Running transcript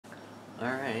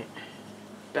Alright.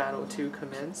 Battle 2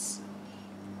 commence.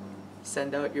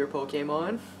 Send out your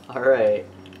Pokemon. Alright.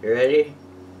 You ready?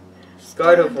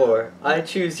 Gardevoir, I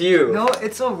choose you. No,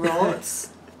 it's a roll.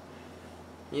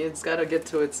 Yeah, it's gotta get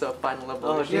to its final level.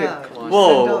 Oh, dude. Yeah. Come on.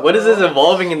 Whoa, what is this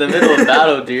evolving in the middle of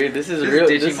battle, dude? This is real.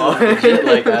 This is Digimon. legit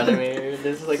like anime.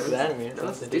 This is like the anime.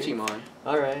 That's Digimon.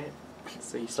 Alright.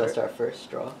 So you So I start. start first,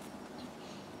 draw. Are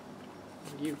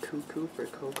you cuckoo for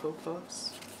Cocoa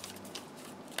Puffs?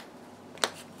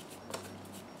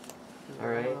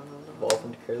 Alright. Evolve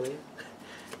into Curly.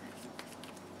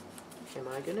 Am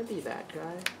I gonna be that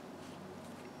guy?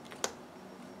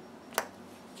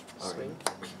 Alright. Swing.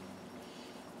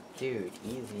 Dude,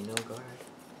 easy, no guard.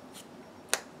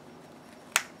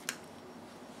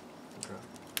 Draw.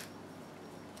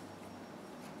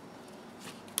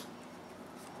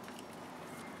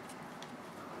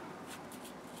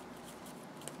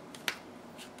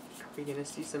 Are we gonna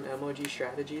see some MOG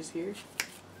strategies here?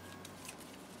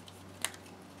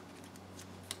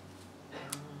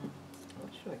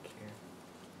 What should I care?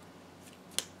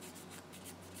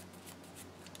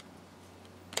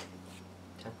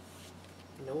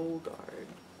 No guard.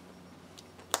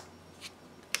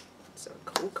 It's a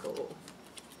Coco.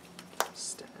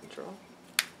 Stand draw.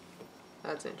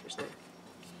 That's interesting.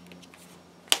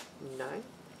 9.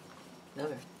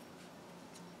 Another.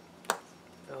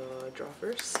 Draw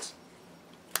first.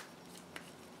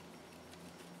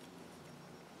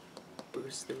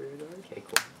 Boost the rear guard. Okay,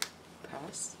 cool.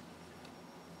 Pass.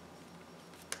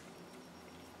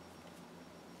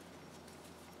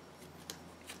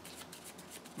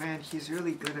 Man, he's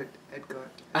really good at guard.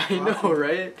 I know,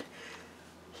 right?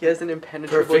 He has an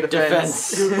impenetrable Perfect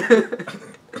defense.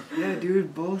 Yeah,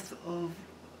 dude, both of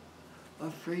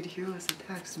Afraid Hero's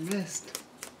attacks missed.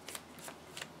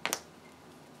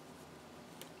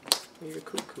 You're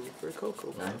cuckoo for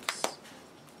Cocoa Nice. Puffs.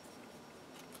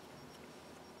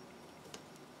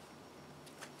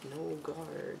 No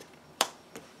guard.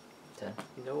 10.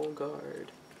 No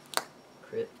guard.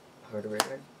 Crit. Hard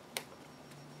radar.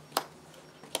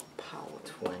 Power.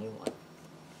 21.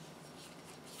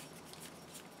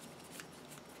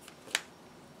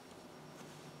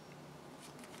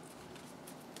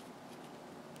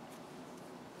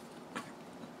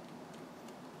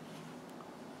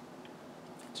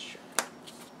 Sure.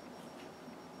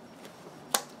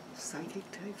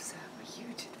 Psychic types have a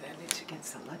huge advantage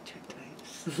against electric types.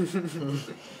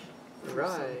 For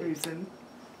Right. some reason.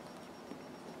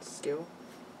 Skill.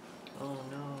 Oh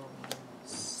no.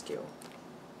 Skill.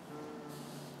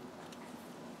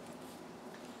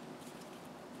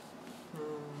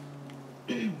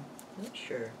 Not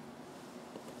sure.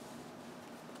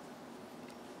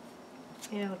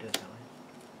 Yeah, I'll do it that way.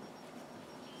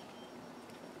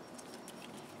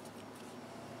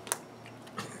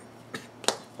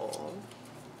 All.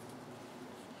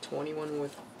 21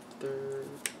 with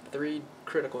 3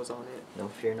 criticals on it. No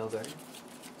fear, no guard.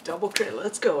 Double crit.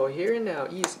 Let's go. Here and now.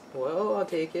 Easy. Well, I'll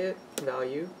take it.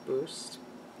 Value. Boost.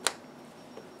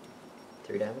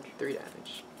 3 damage. 3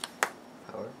 damage.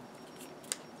 Power.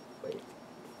 Wait.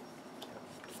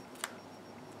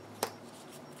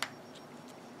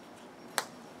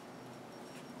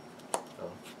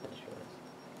 Oh, that's yours.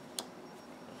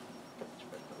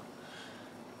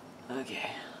 Okay.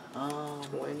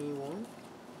 21.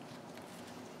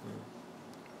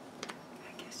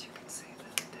 I guess you could say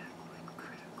that attack went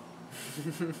critical.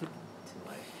 To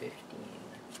my 15.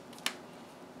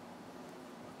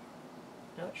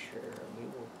 Not sure. We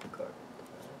will guard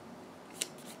that.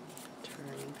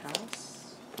 Turn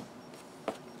pass.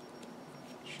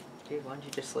 Dude, why don't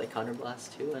you just like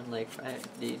counterblast too and like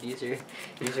use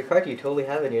your card you totally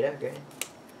have in your deck, right?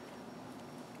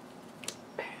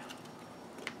 Bam.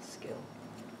 Skill.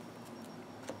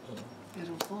 It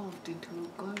evolved into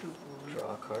a Gardevoir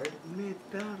Draw a card.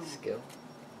 mid-battle. Skill.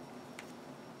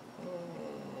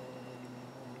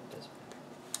 Doesn't matter.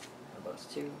 How about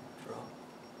 2? Draw.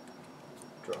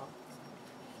 Draw.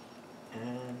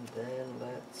 And then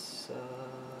let's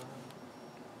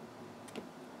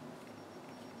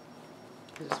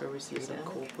This is where we see 3 some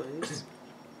damage. cool plays.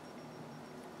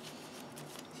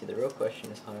 See, the real question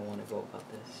is how I want to go about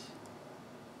this.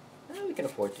 We can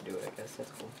afford to do it, I guess.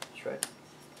 That's cool. Shred.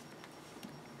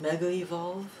 Mega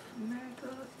Evolve.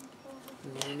 Mega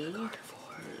Mini.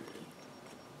 Gardevoir.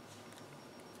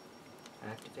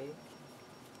 Activate.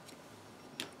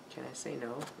 Can I say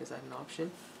no? Is that an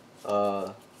option?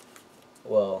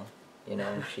 Well, you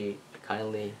know, she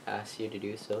kindly asked you to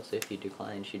do so, so if you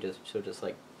decline, she'll just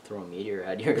like throw a meteor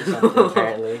at you or something,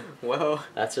 apparently. Well,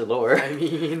 That's her lore. I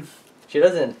mean... She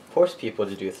doesn't force people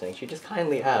to do things, she just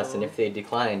kindly asks, and if they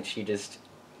decline, she just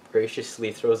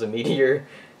graciously throws a meteor.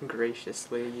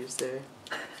 Graciously, you say.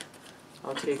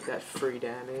 I'll take that free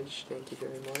damage. Thank you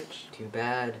very much. Too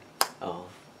bad. Oh.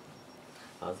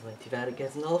 I was like, too bad it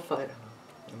gets nullified.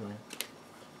 Oh, never mind.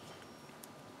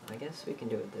 I guess we can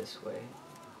do it this way.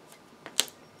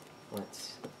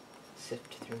 Let's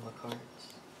sift through my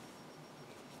cards.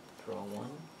 Draw 1,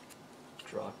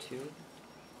 draw 2,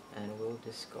 and we'll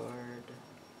discard.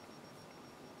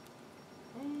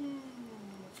 Yeah,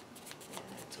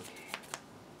 it's okay.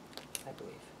 I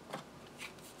believe.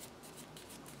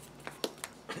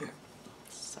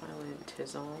 Silent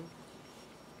Tizon.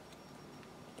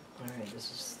 Alright,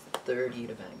 this is 30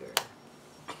 to Vanguard.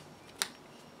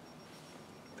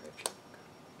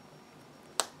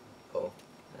 Oh,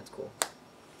 that's cool.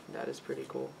 That is pretty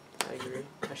cool. I agree.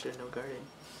 I should have known guarding.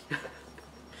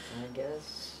 I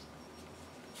guess.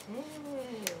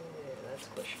 That's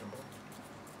questionable.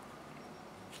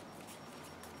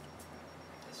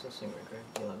 This will swing Vanguard,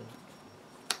 11.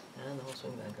 And the whole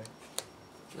swing Vanguard.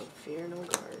 No fear, no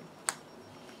guard.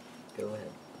 Go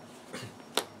ahead.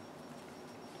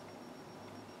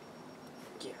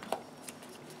 Yeah.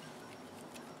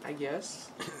 I guess.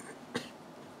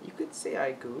 You could say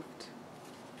I goofed.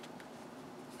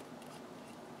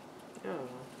 I don't know.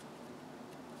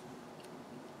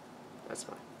 That's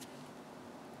fine.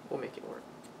 We'll make it work.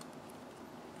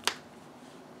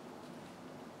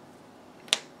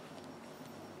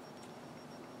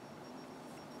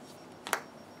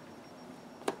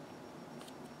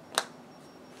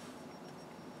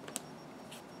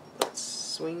 Let's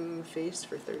swing face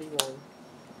for 31.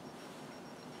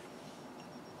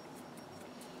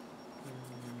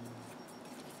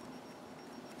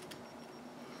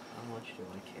 How much do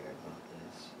I care about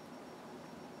this?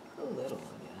 A little, I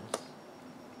guess.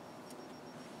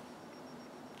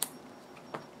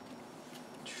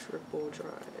 Triple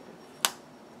drive.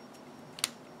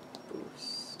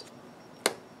 Boost.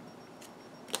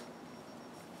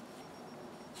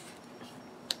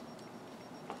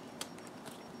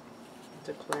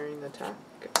 Declaring attack.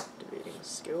 Activating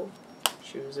skill.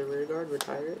 Choose a rear guard.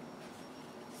 Retire it.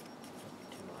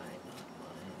 Do I not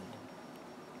mind?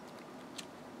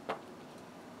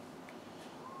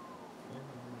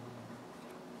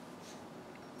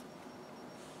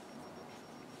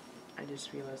 I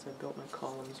just realized I built my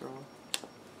columns wrong.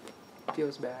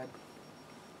 Feels bad.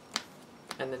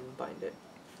 And then bind it.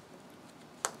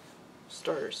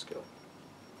 Starter skill.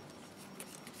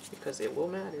 Because it will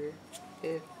matter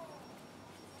if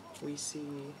we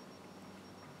see...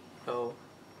 Oh,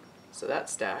 so that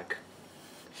stack.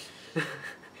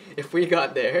 If we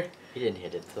got there. He didn't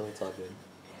hit it, so it's all good.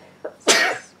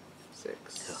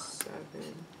 6, 7,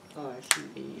 Oh, I see.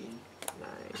 8, 9,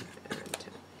 and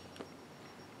 10.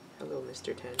 Hello,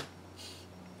 Mr.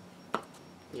 10.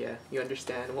 Yeah, you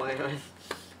understand why I'm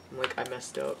like, I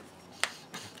messed up.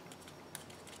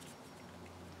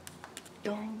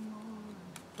 Dong.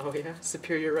 Oh yeah,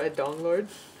 Superior Red Dong Lord.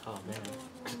 Oh man.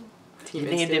 Team You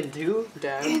named him Instinct. too?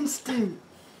 Dab. Instant.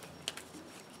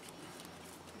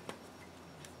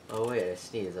 Oh wait, I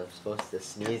sneeze. I'm supposed to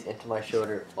sneeze into my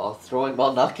shoulder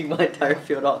while knocking my entire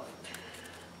field off.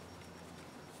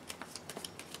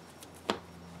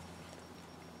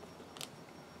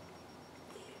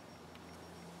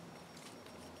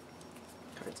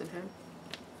 Cards in hand.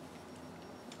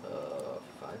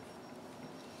 5.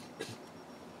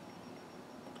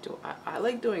 I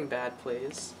like doing bad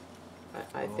plays.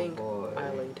 I Oh think boy. I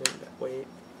like doing that. Wait.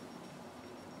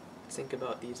 Think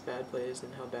about these bad plays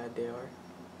and how bad they are.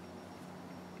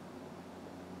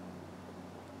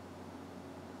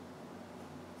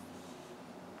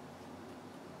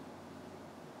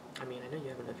 I mean, I know you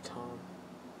have another Tom.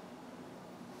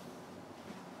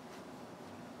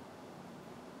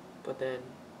 But then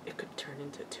it could turn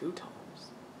into 2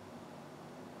 Toms.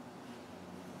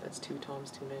 That's 2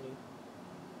 Toms too many.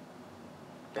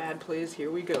 Bad plays,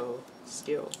 here we go.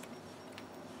 Skill.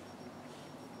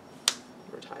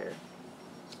 Retire.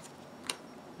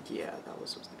 Yeah, that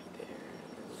was supposed to be there.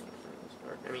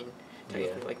 Or, I mean,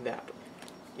 technically Yeah. like that, but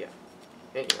yeah.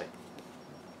 Anyway.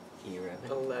 E-Rabbit.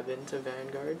 11 to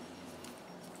Vanguard.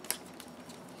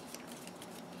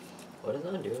 What does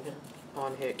that do again?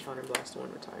 On hit, counterblast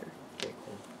 1, retire. Okay,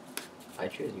 cool. I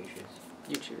choose, you choose.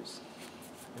 You choose.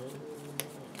 How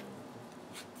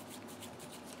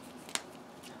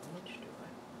much do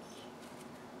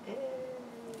I?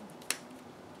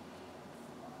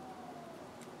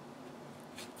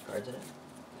 Cards in it?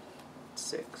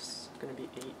 6. Gonna be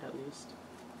 8 at least.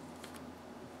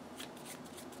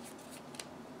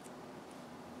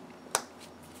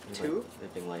 He's 2? like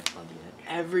living life on the edge.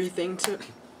 Everything to...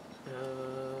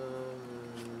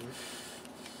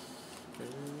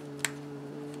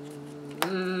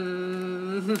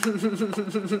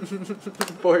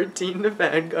 14 to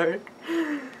Vanguard.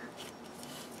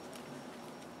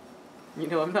 You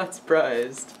know, I'm not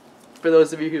surprised. For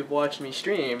those of you who've watched me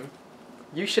stream,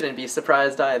 you shouldn't be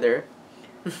surprised either.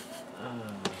 Do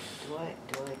I?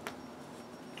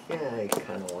 Yeah, I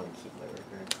kind of want to keep my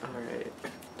record. Alright,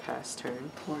 pass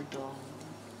turn. Poor dog.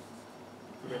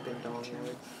 Ripping dong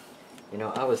mode. You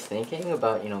know, I was thinking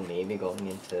about, maybe going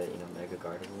into, Mega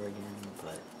Gardevoir again,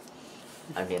 but...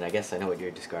 I mean, I guess I know what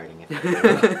you're discarding it.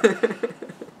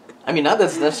 I mean, not that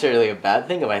it's necessarily a bad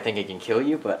thing if I think it can kill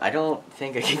you, but I don't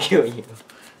think I can kill you.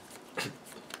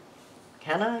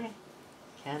 Can I?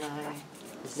 Can I?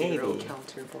 Zero Maybe.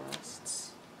 counter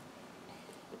blasts.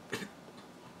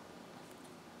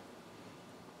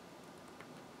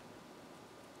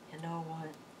 You know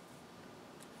what?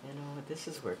 This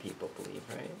is where people believe,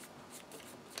 right?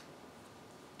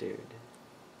 Dude.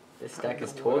 This I deck don't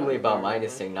is know what totally I'm about doing.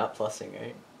 minusing, not plussing,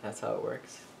 right? That's how it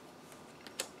works.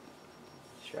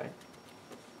 That's right.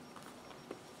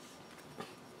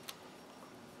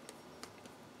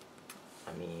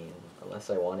 I mean, unless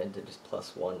I wanted to just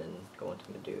 +1 and go into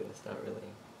Medu, it's not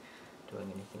really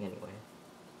doing anything anyway.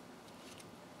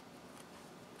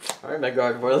 Alright, Mega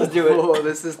Gardevoir, let's do it! Oh,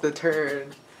 this is the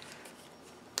turn.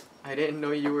 I didn't know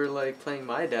you were like playing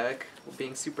my deck,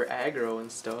 being super aggro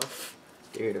and stuff.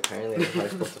 Dude, apparently I'm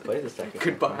not supposed to play this deck.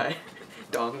 Goodbye,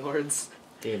 Dong Lords.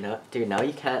 Dude, now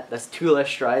you can't. That's 2 less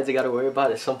strides you gotta worry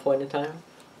about at some point in time.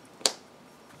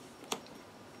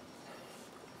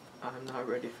 I'm not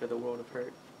ready for the world of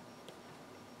hurt.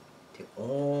 Dude,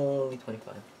 only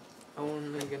 25.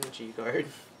 Only gonna G-guard.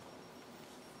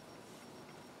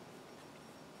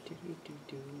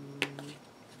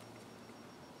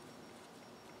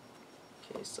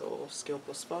 Okay, so skill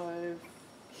 +5.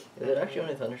 Is it actually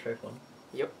only Thunderstrike 1?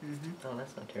 Yep. Oh,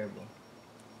 that's not terrible.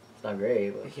 It's not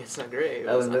great, but... It's not great.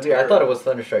 That was it's not literally, I thought it terrible. was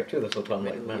Thunderstrike too, that's what I'm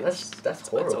like, man, It's- that's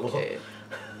horrible. It's okay.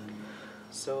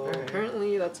 So Alright.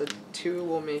 apparently that's a 2,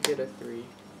 we'll make it a 3.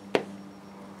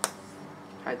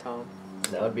 Hi Tom.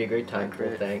 That would be a great time for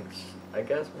Crit. thanks. I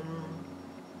guess,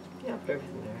 yeah, put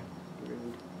everything there.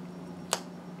 Rude.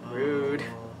 Rude.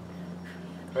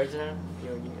 Cards down?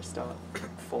 Yo, you need to stop.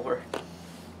 4.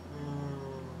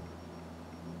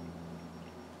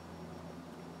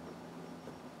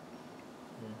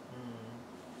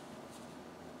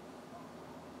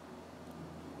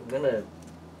 I'm gonna...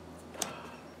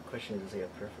 Question is, does he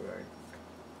have Peripheral Guard?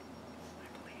 I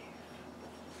believe.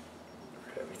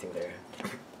 Put everything there.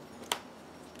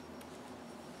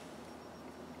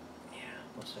 Yeah,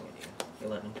 we'll swing it here.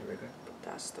 11 to rigor.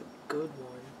 That's the good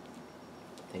one.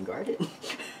 Then guard it.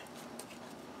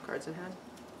 Cards in hand?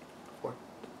 4.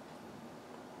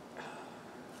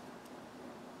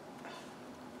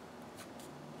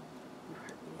 You hurt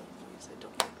me. Please, I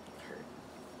don't like being hurt.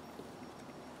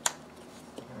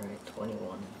 Alright,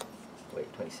 21.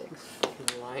 Wait, 26.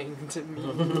 You're lying to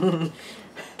me.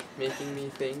 Making me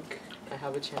think I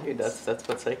have a chance. Dude, that's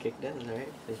what Psychic does,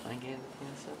 right? They find games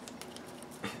and stuff.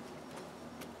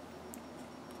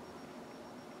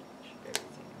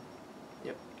 Everything.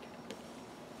 Yep.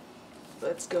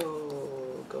 Let's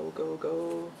go. Go, go,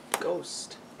 go.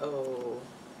 Ghost. Oh.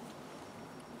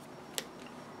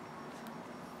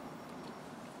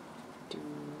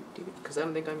 Because I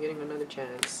don't think I'm getting another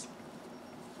chance.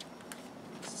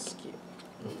 Skill.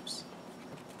 Oops.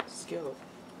 Skill.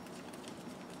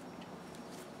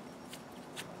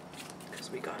 Because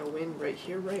we gotta win right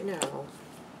here, right now.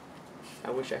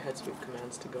 I wish I had sweep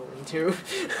commands to go into.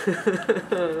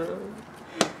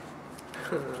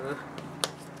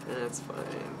 That's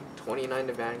fine. 29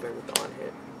 to Vanguard with the on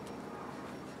hit.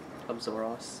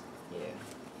 Abzoros. Yeah.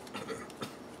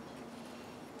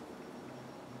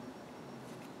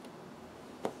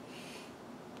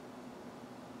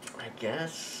 I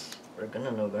guess we're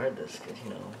gonna no guard this, cause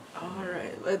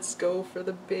Alright, let's go for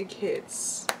the big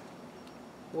hits.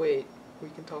 Wait, we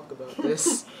can talk about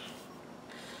this.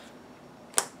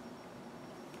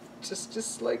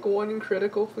 Just like one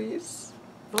critical, please.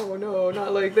 Oh no,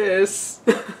 not like this.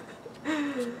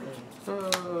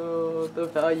 Oh, the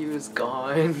value is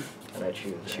gone. And I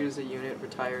choose. Choose a unit,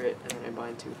 retire it, and then I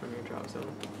bind 2 from your drop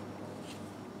zone.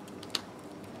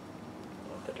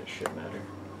 Not that it should matter.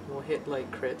 We'll hit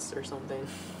like crits or something.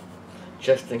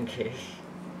 Just in case.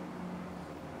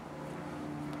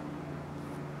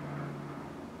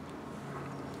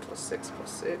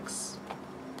 +6/+6.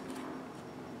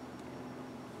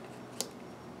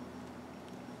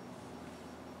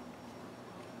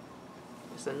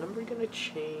 Is the number gonna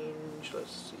change?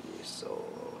 Let's see. So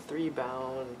 3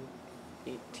 bound,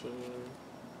 18.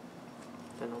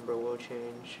 The number will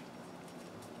change.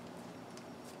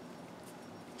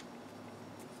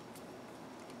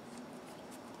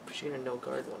 But you're gonna no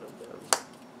guard one of them.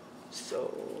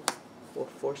 So we'll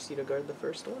force you to guard the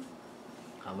first one.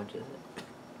 How much is it?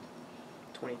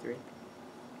 23.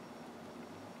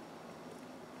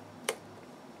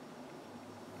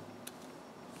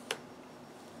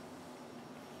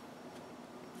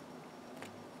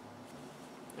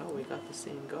 Oh, we got the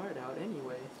same guard out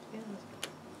anyway. Yeah,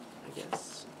 I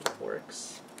guess it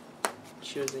works.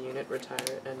 Choose a unit, retire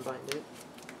it, and bind it.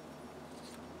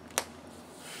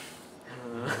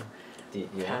 Do you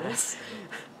Pass.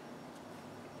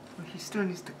 Well, he still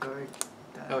needs to guard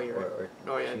that. Oh, you're right. Or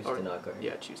Oh, yeah. choose Or, to not guard.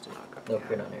 yeah, choose to not guard. No Yeah.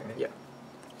 crit on it, right? Yeah.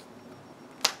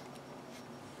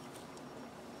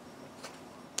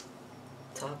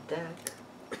 Top deck.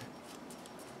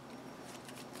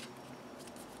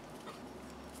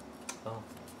 Oh,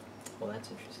 well that's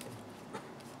interesting.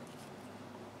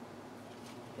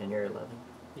 And you're 11.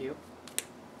 Yep.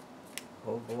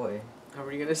 Oh boy. Are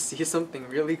we gonna see something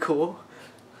really cool?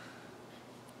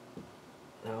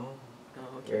 No.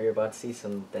 Oh, okay. You're about to see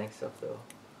some dank stuff though.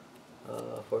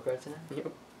 4 cards in it?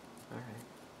 Yep. Alright.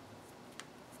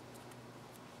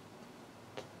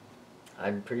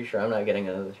 I'm pretty sure I'm not getting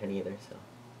another turn either, so.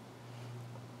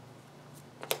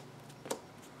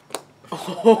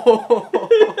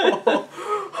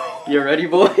 You ready,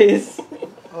 boys?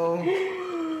 Oh.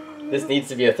 This needs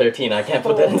to be a 13. I can't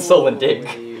put that in Soul and Dig.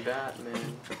 Holy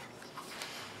Batman.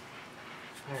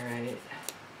 Alright.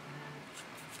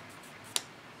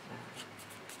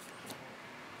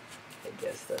 I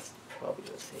guess that's probably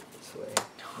the safest way.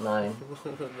 9.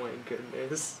 Oh my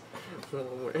goodness.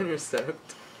 We're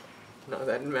intercept. No,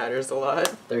 that matters a lot.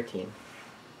 13.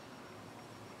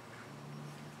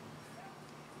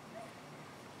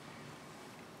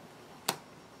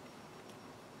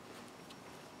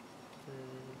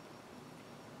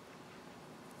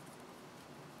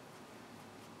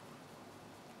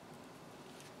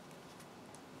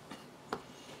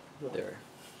 There.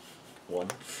 1.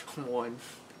 1.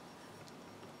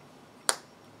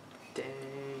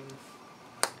 Dang.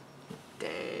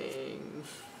 Dang.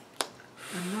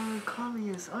 Another collie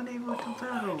is unable to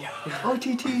battle.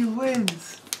 OTT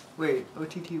wins. Wait,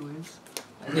 OTT wins?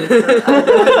 Alright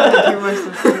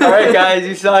guys,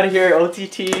 you saw it here,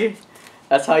 OTT.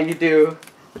 That's how you do.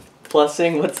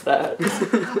 Plussing, what's that?